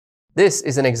This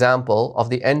is an example of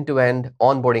the end-to-end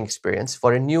onboarding experience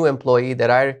for a new employee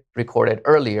that I recorded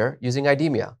earlier using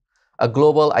IDEMIA, a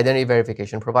global identity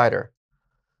verification provider.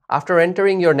 After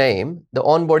entering your name, the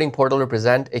onboarding portal will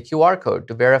present a QR code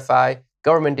to verify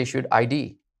government-issued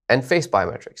ID and face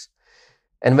biometrics.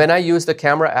 And when I use the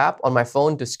camera app on my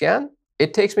phone to scan,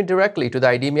 it takes me directly to the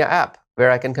IDEMIA app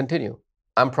where I can continue.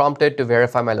 I'm prompted to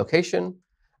verify my location.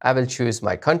 I will choose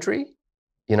my country,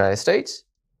 United States.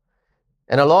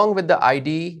 And along with the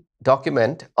ID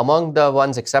document, among the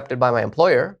ones accepted by my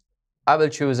employer, I will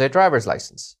choose a driver's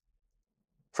license.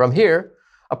 From here,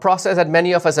 a process that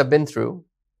many of us have been through,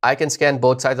 I can scan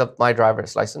both sides of my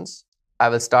driver's license. I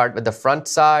will start with the front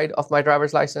side of my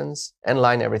driver's license and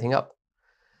line everything up.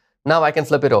 Now I can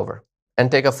flip it over and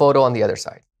take a photo on the other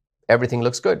side. Everything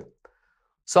looks good.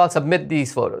 So I'll submit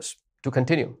these photos to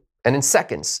continue. And in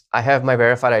seconds, I have my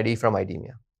verified ID from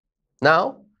IDEMIA.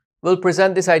 Now, we'll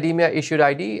present this IDEMIA issued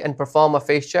ID and perform a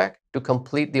face check to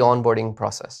complete the onboarding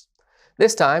process.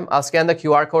 This time, I'll scan the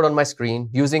QR code on my screen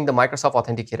using the Microsoft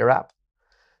Authenticator app.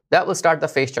 That will start the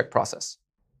face check process.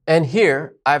 And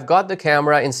here, I've got the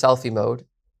camera in selfie mode,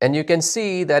 and you can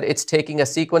see that it's taking a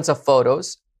sequence of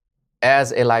photos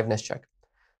as a liveness check.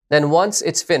 Then once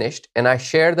it's finished and I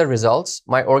share the results,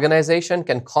 my organization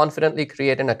can confidently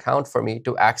create an account for me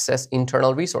to access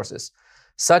internal resources,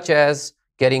 such as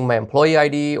getting my employee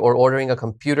ID or ordering a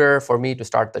computer for me to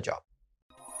start the job.